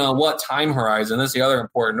 and on what time horizon? That's the other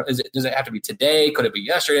important. Does it have to be today? Could it be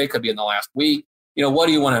yesterday? Could it be in the last week? What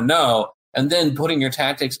do you want to know? And then putting your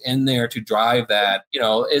tactics in there to drive that,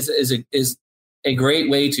 is a great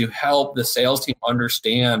way to help the sales team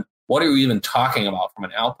understand what are you even talking about from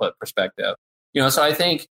an output perspective. So I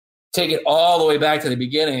think take it all the way back to the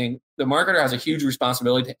beginning. The marketer has a huge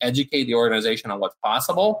responsibility to educate the organization on what's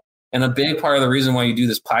possible. And a big part of the reason why you do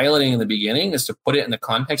this piloting in the beginning is to put it in the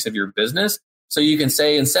context of your business. So you can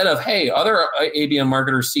say, instead of, hey, other ABM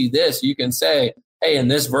marketers see this, you can say, hey, in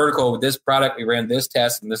this vertical with this product, we ran this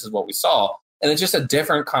test and this is what we saw. And it's just a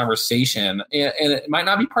different conversation. And it might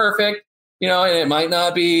not be perfect, and it might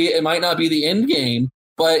not be the end game,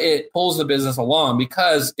 but it pulls the business along,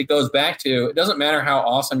 because it goes back to, it doesn't matter how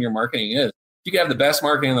awesome your marketing is. You can have the best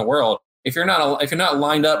marketing in the world. If you're not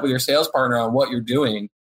lined up with your sales partner on what you're doing,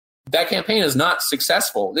 that campaign is not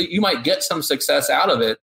successful. You might get some success out of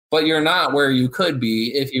it, but you're not where you could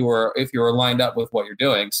be if you were lined up with what you're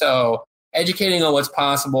doing. So educating on what's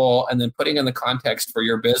possible and then putting in the context for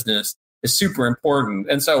your business is super important.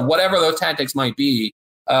 And so whatever those tactics might be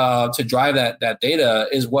to drive that data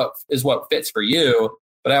is what fits for you.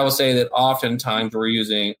 But I will say that oftentimes we're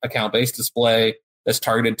using account-based display that's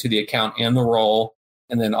targeted to the account and the role.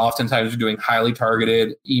 And then oftentimes we're doing highly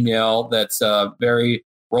targeted email that's very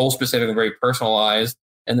role-specific and very personalized.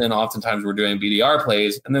 And then oftentimes we're doing BDR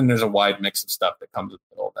plays. And then there's a wide mix of stuff that comes in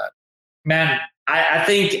the middle of that. Man, I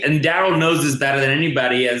think, and Daryl knows this better than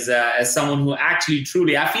anybody, as someone who actually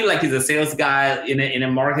truly, I feel like he's a sales guy in a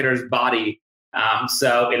marketer's body.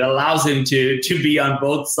 So it allows him to be on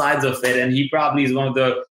both sides of it. And he probably is one of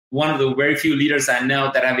the very few leaders I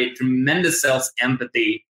know that have a tremendous sales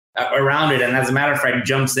empathy around it. And as a matter of fact,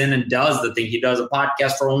 jumps in and does the thing. He does a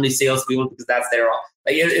podcast for only salespeople because that's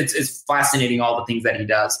it's fascinating, all the things that he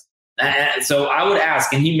does. So I would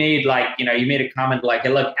ask, and he made a comment like, hey,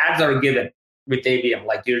 look, ads are a given with ABM.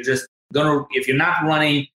 Like, you're just if you're not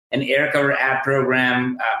running an air cover ad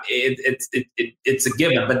program, it's a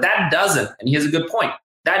given. But that doesn't, and here's a good point,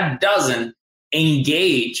 that doesn't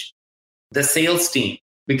engage the sales team,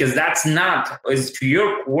 because that's not, is to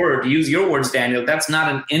your word, use your words, Daniel, that's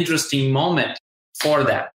not an interesting moment for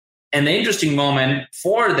them. And the interesting moment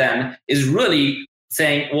for them is really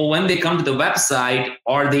saying, well, when they come to the website,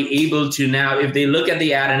 are they able to now, if they look at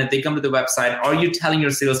the ad and if they come to the website, are you telling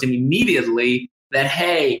your sales team immediately that,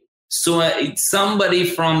 hey, so somebody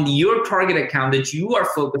from your target account that you are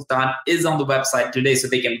focused on is on the website today, so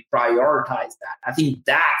they can prioritize that. I think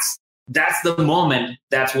that's the moment.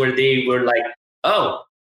 That's where they were like, oh,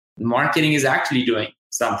 marketing is actually doing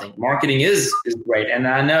something. Marketing is great. And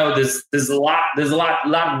I know there's a lot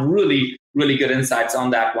really, really good insights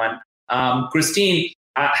on that one. Christine,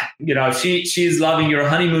 she's loving your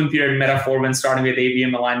honeymoon period metaphor when starting with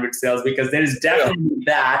ABM aligned with sales, because there's definitely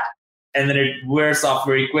that, and then it wears off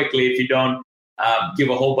very quickly if you don't give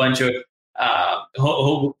a whole bunch of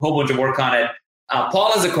work on it.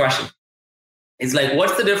 Paul has a question. It's like,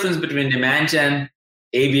 what's the difference between demand gen,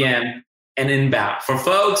 ABM, and inbound? For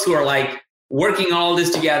folks who are like working all this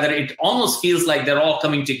together, it almost feels like they're all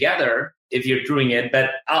coming together if you're doing it, but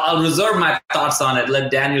I'll reserve my thoughts on it.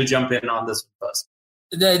 Let Daniel jump in on this first.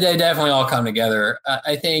 They definitely all come together.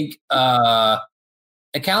 I think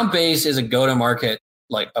account-based is a go-to-market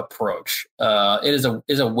like approach. It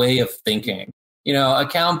is a way of thinking.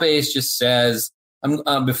 Account-based just says,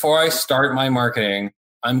 before I start my marketing,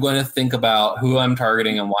 I'm going to think about who I'm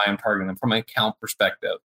targeting and why I'm targeting them from an account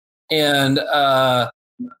perspective. And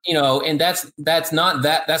and that's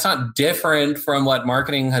not different from what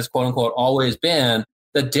marketing has quote unquote always been.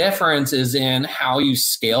 The difference is in how you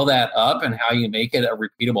scale that up and how you make it a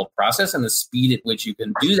repeatable process and the speed at which you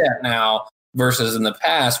can do that now versus in the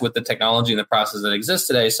past with the technology and the process that exists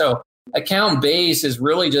today. So account base is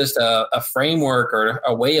really just a framework or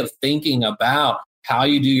a way of thinking about how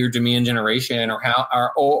you do your demand generation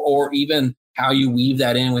or even how you weave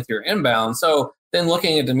that in with your inbound. So then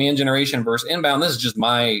looking at demand generation versus inbound, this is just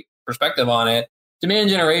my perspective on it. Demand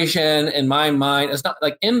generation, in my mind, it's not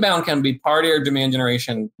like inbound can be part of your demand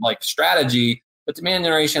generation like strategy, but demand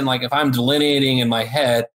generation, like if I'm delineating in my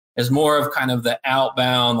head, is more of kind of the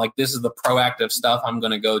outbound, like this is the proactive stuff I'm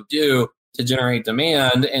going to go do to generate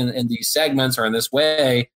demand in these segments or in this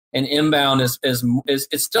way. And inbound is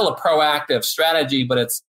it's still a proactive strategy, but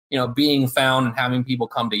it's being found and having people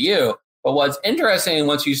come to you. But what's interesting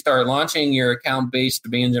once you start launching your account-based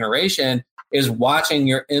demand generation is watching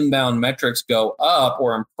your inbound metrics go up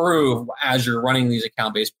or improve as you're running these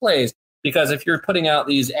account-based plays. Because if you're putting out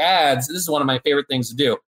these ads, this is one of my favorite things to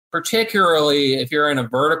do, particularly if you're in a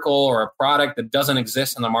vertical or a product that doesn't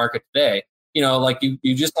exist in the market today. Like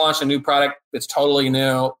you just launched a new product that's totally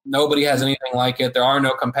new. Nobody has anything like it. There are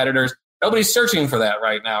no competitors. Nobody's searching for that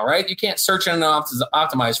right now, right? You can't search enough to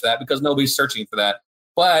optimize for that because nobody's searching for that.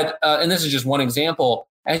 But, and this is just one example,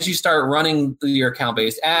 as you start running your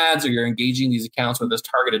account-based ads or you're engaging these accounts with this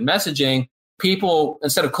targeted messaging, people,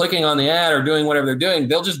 instead of clicking on the ad or doing whatever they're doing,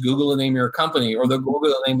 they'll just Google the name of your company or they'll Google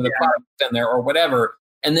the name of the product in there or whatever.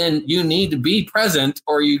 And then you need to be present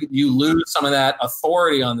or you lose some of that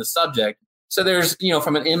authority on the subject. So there's,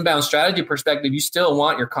 from an inbound strategy perspective, you still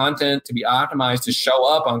want your content to be optimized to show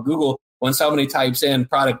up on Google when somebody types in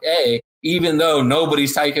product A, even though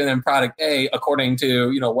nobody's typing in product A according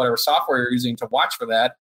to, whatever software you're using to watch for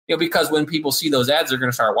that, because when people see those ads, they're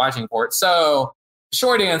going to start watching for it. So the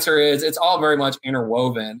short answer is it's all very much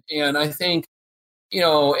interwoven. And I think,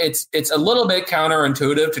 it's a little bit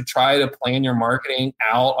counterintuitive to try to plan your marketing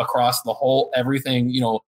out across the whole everything,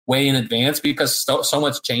 way in advance because so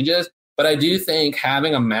much changes. But I do think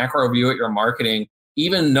having a macro view at your marketing,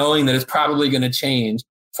 even knowing that it's probably going to change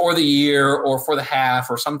for the year or for the half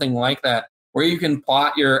or something like that, where you can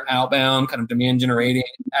plot your outbound kind of demand generating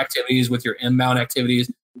activities with your inbound activities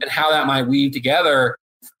and how that might weave together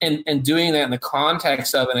and doing that in the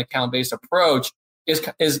context of an account-based approach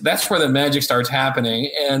is that's where the magic starts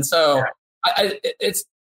happening. And so it's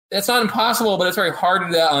not impossible, but it's very hard to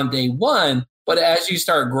do that on day one. But as you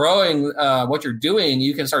start growing what you're doing,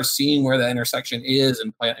 you can start seeing where the intersection is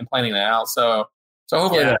and planning that out. So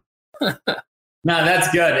hopefully No,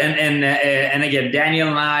 that's good. And again, Daniel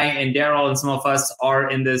and I and Daryl and some of us are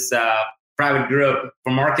in this private group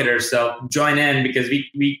for marketers. So join in because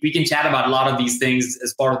we can chat about a lot of these things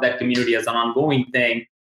as part of that community as an ongoing thing.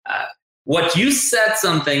 What you said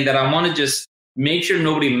something that I want to just make sure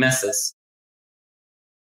nobody misses.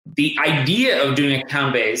 The idea of doing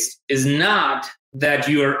account-based is not that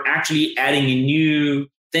you're actually adding a new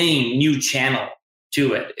thing, new channel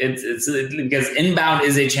to it. It's because inbound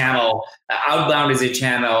is a channel, outbound is a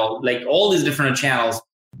channel, like all these different channels.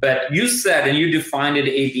 But you said, and you defined it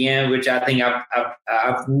ABM, which I think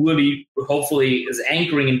I've really, hopefully is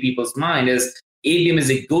anchoring in people's mind, is ABM is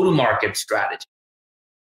a go-to-market strategy.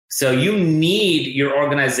 So you need your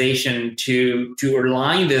organization to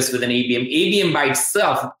align this with an ABM. ABM by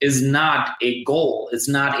itself is not a goal. It's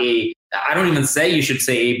not I don't even say you should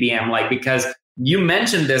say ABM, because you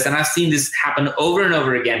mentioned this, and I've seen this happen over and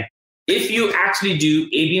over again. If you actually do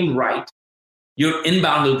ABM right, your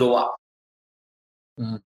inbound will go up.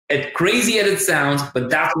 Mm-hmm. It's crazy as it sounds, but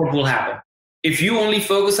that's what will happen. If you only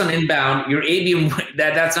focus on inbound, your ABM,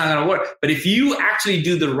 that's not going to work. But if you actually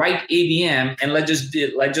do the right ABM, and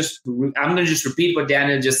I'm going to just repeat what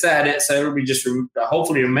Daniel just said, so everybody just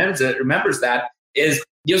hopefully remembers that, is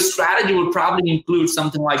your strategy will probably include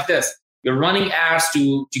something like this. You're running ads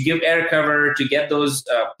to give air cover, to get those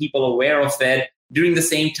people aware of it. During the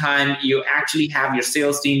same time, you actually have your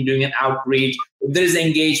sales team doing an outreach. If there's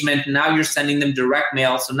engagement, now you're sending them direct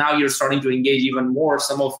mail. So now you're starting to engage even more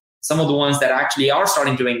some of the ones that actually are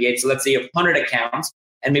starting to engage. So let's say you have 100 accounts,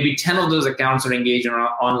 and maybe 10 of those accounts are engaged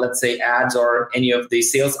on let's say, ads or any of the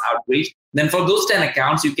sales outreach. Then for those 10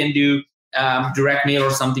 accounts, you can do direct mail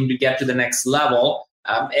or something to get to the next level.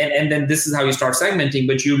 And then this is how you start segmenting.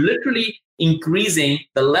 But you're literally increasing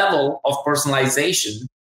the level of personalization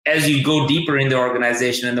as you go deeper in the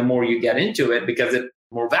organization, and the more you get into it, because it's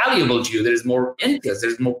more valuable to you. There's more interest.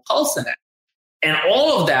 There's more pulse in it. And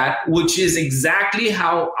all of that, which is exactly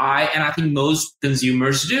how I think most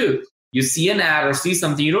consumers do. You see an ad or see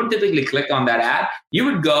something, you don't typically click on that ad. You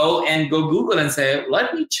would go Google and say,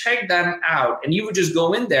 let me check that out. And you would just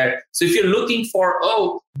go in there. So if you're looking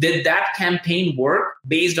for, did that campaign work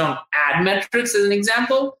based on ad metrics as an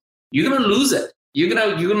example, you're going to lose it. You're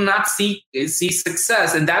gonna not see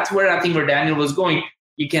success. And that's where I think where Daniel was going.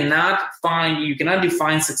 You cannot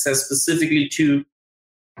define success specifically to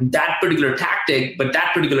that particular tactic, but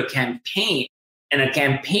that particular campaign. And a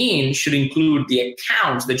campaign should include the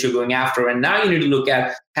accounts that you're going after. And now you need to look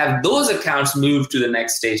at, have those accounts move to the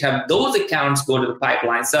next stage? Have those accounts go to the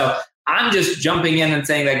pipeline? So I'm just jumping in and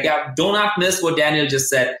saying that, do not miss what Daniel just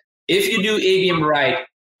said. If you do ABM right,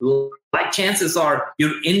 chances are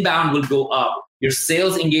your inbound will go up. Your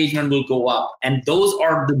sales engagement will go up. And those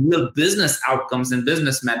are the real business outcomes and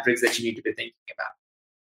business metrics that you need to be thinking about.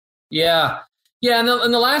 Yeah. Yeah, and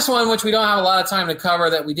the last one, which we don't have a lot of time to cover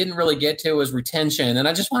that we didn't really get to, was retention. And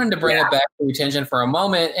I just wanted to bring it back to retention for a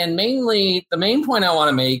moment. And mainly, the main point I want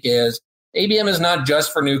to make is ABM is not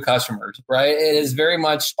just for new customers, right? It is very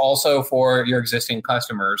much also for your existing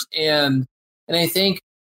customers. And I think,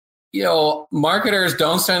 marketers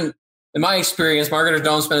don't spend, in my experience, marketers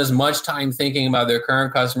don't spend as much time thinking about their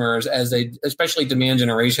current customers as they, especially demand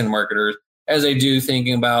generation marketers, as they do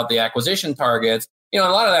thinking about the acquisition targets. A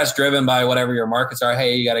lot of that's driven by whatever your markets are.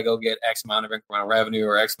 Hey, you got to go get X amount of incremental revenue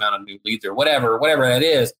or X amount of new leads or whatever that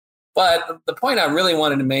is. But the point I really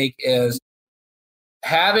wanted to make is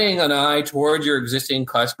having an eye towards your existing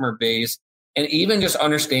customer base, and even just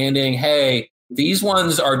understanding, hey, these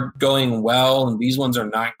ones are going well and these ones are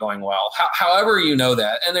not going well. However you know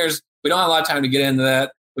that. And we don't have a lot of time to get into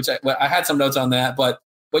that, which I had some notes on that, but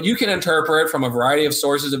you can interpret from a variety of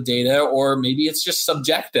sources of data, or maybe it's just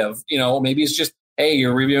subjective. Maybe it's just, hey,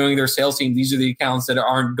 you're reviewing their sales team. These are the accounts that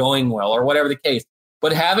aren't going well, or whatever the case.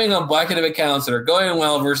 But having a bucket of accounts that are going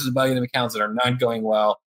well versus a bucket of accounts that are not going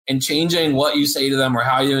well, and changing what you say to them or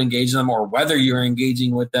how you engage them, or whether you're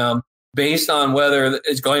engaging with them based on whether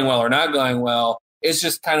it's going well or not going well, is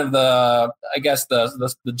just kind of the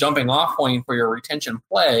jumping off point for your retention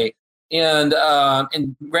play. And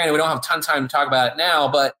granted, we don't have a ton of time to talk about it now,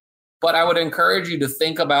 but I would encourage you to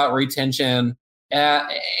think about retention.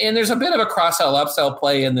 And there's a bit of a cross-sell, upsell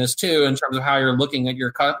play in this too, in terms of how you're looking at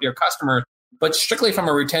your customer, but strictly from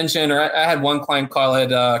a retention, or I had one client call it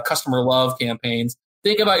customer love campaigns.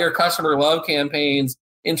 Think about your customer love campaigns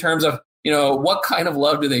in terms of, what kind of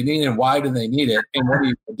love do they need and why do they need it, and what do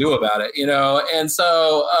you do about it, And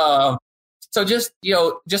so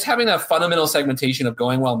just having that fundamental segmentation of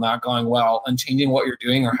going well, not going well, and changing what you're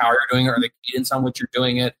doing or how you're doing it, or the cadence on which you're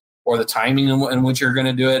doing it, or the timing in which you're going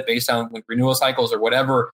to do it based on renewal cycles or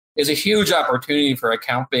whatever, is a huge opportunity for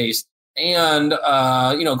account base. And,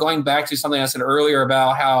 going back to something I said earlier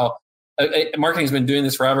about how marketing's been doing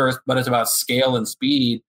this forever, but it's about scale and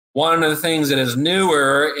speed. One of the things that is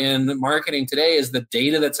newer in marketing today is the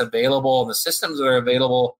data that's available and the systems that are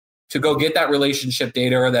available to go get that relationship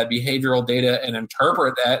data or that behavioral data and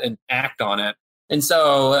interpret that and act on it. And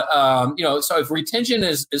so, so if retention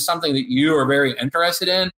is something that you are very interested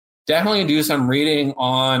in, definitely do some reading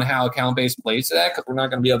on how account-based plays to that, because we're not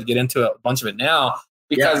going to be able to get into a bunch of it now.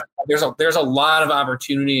 because there's a lot of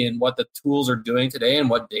opportunity in what the tools are doing today and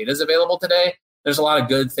what data is available today. There's a lot of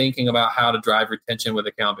good thinking about how to drive retention with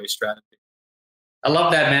account-based strategy. I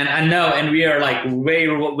love that, man. I know, and we are like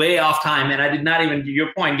way off time, and I did not even give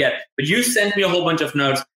your point yet. But you sent me a whole bunch of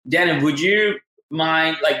notes. Daniel, would you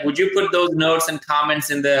mind, would you put those notes and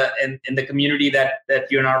comments in the community that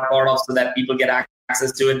you're not part of, so that people get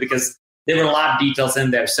access to it, because there were a lot of details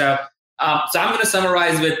in there. So I'm going to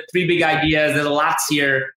summarize with 3 big ideas. There's lots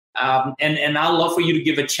here, and I'd love for you to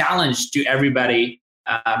give a challenge to everybody,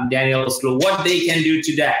 Daniel, what they can do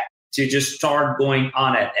today to just start going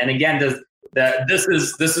on it. And again, this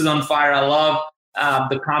is on fire. I love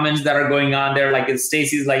the comments that are going on there. Like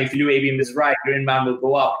Stacy's like, if you do ABM is right, your inbound will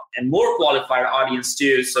go up, and more qualified audience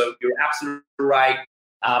too. So you're absolutely right.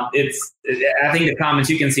 I think the comments,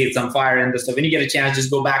 you can see it's on fire and the stuff. When you get a chance,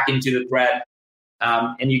 just go back into the thread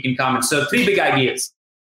and you can comment. So 3 big ideas.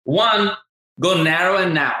 1, go narrow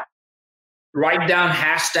and now. Write down,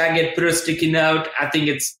 hashtag it, put a sticky note. I think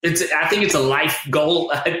it's a life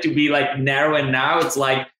goal to be like narrow and now. It's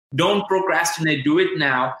like, don't procrastinate, do it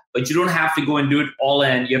now, but you don't have to go and do it all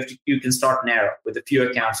in. You can start narrow with a few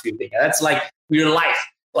accounts. That's like your life.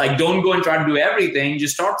 Like, don't go and try to do everything.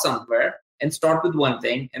 Just start somewhere and start with one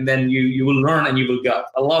thing, and then you will learn and you will go.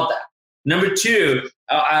 I love that. Number 2,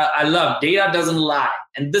 I love data doesn't lie.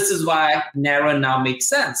 And this is why narrow and now makes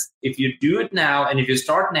sense. If you do it now, and if you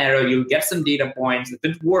start narrow, you'll get some data points. If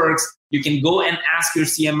it works, you can go and ask your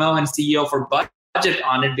CMO and CEO for budget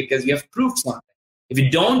on it, because you have proved something. If you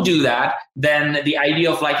don't do that, then the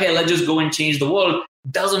idea of like, hey, let's just go and change the world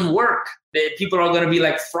doesn't work. People are going to be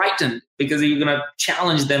like frightened, because you're going to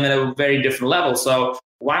challenge them at a very different level. So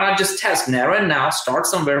why not just test, narrow and now, start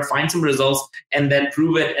somewhere, find some results, and then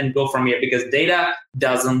prove it and go from here, because data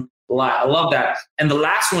doesn't lie. I love that. And the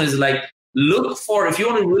last one is like, look for, if you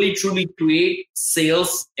want to really truly create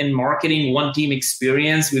sales and marketing one team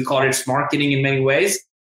experience, we call it marketing in many ways,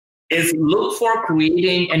 is look for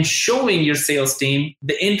creating and showing your sales team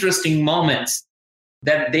the interesting moments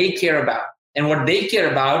that they care about. And what they care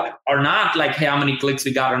about are not like, hey, how many clicks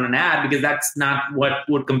we got on an ad, because that's not what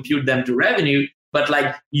would compute them to revenue, but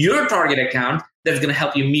like your target account that's going to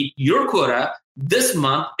help you meet your quota this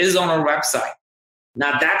month is on our website.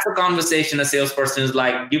 Now that's a conversation a salesperson is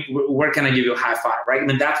like, where can I give you a high five, right? I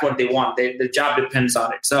mean, that's what they want. The job depends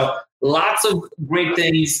on it. So lots of great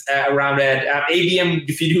things around it. ABM,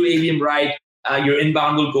 if you do ABM right, your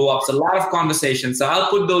inbound will go up. So a lot of conversations. So I'll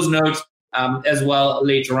put those notes as well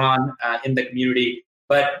later on in the community.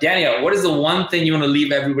 But Daniel, what is the one thing you want to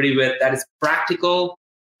leave everybody with that is practical,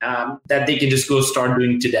 that they can just go start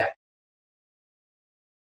doing today?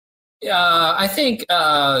 Yeah, I think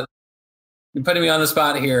you're putting me on the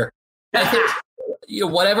spot here. I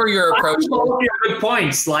think, whatever your approach is. All of your good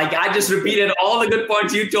points. Like, I just repeated all the good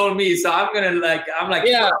points you told me. So I'm like,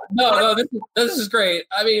 yeah, no, this is great.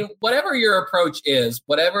 I mean, whatever your approach is,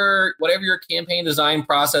 whatever your campaign design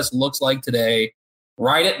process looks like today,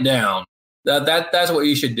 write it down. That's what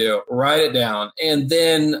you should do. Write it down and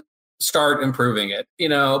then start improving it,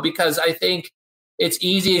 because I think it's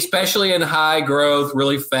easy, especially in high growth,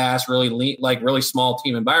 really fast, really lean, like really small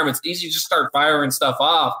team environments. It's easy to just start firing stuff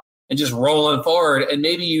off and just rolling forward. And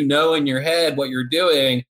maybe in your head what you're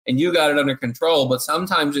doing and you got it under control. But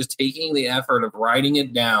sometimes just taking the effort of writing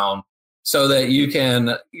it down so that you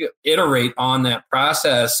can iterate on that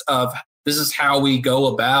process of this is how we go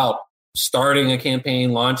about starting a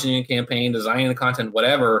campaign, launching a campaign, designing the content,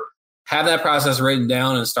 whatever. Have that process written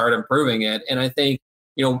down and start improving it. And I think,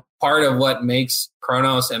 part of what makes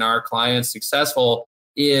Kronos and our clients successful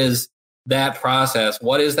is that process.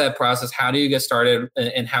 What is that process? How do you get started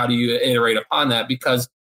and how do you iterate upon that? Because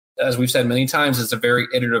as we've said many times, it's a very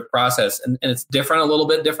iterative process and it's a little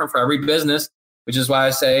bit different for every business, which is why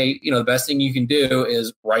I say, the best thing you can do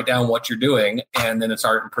is write down what you're doing and then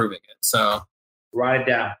start improving it. So write it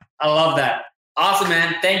down. I love that. Awesome,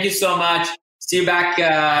 man. Thank you so much. See you back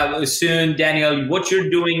soon, Daniel. What you're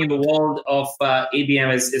doing in the world of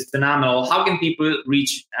ABM is phenomenal. How can people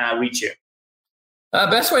reach you?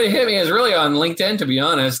 Best way to hit me is really on LinkedIn, to be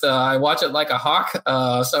honest. I watch it like a hawk.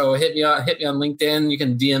 So hit me on LinkedIn. You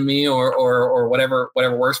can DM me or whatever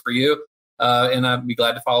works for you. And I'd be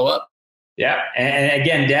glad to follow up. Yeah. And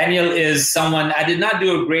again, Daniel is someone, I did not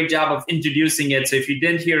do a great job of introducing it. So if you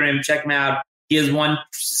didn't hear him, check him out. He has won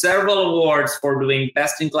several awards for doing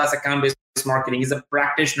best-in-class account-based marketing. He's a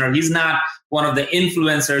practitioner. He's not one of the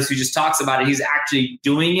influencers who just talks about it. He's actually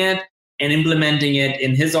doing it and implementing it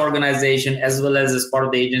in his organization as well as part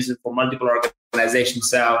of the agency for multiple organizations.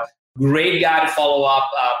 So great guy to follow up.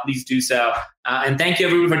 Please do so. And thank you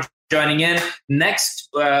everyone for joining in.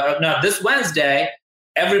 This Wednesday,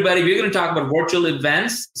 everybody, we're going to talk about virtual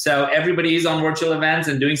events. So everybody is on virtual events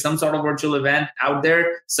and doing some sort of virtual event out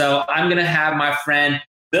there. So I'm going to have my friend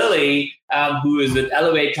Billy, who is with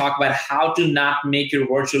Elevate, talk about how to not make your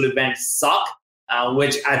virtual event suck,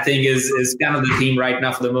 which I think is kind of the theme right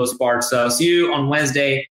now for the most part. So see you on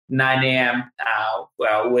Wednesday, 9 a.m.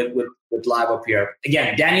 With live up here.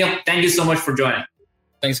 Again, Daniel, thank you so much for joining.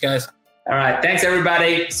 Thanks, guys. All right. Thanks,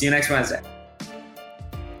 everybody. See you next Wednesday.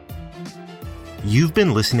 You've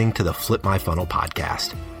been listening to the Flip My Funnel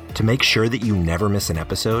podcast. To make sure that you never miss an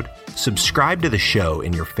episode, subscribe to the show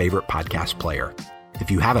in your favorite podcast player. If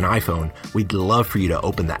you have an iPhone, we'd love for you to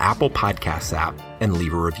open the Apple Podcasts app and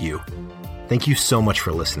leave a review. Thank you so much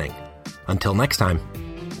for listening. Until next time.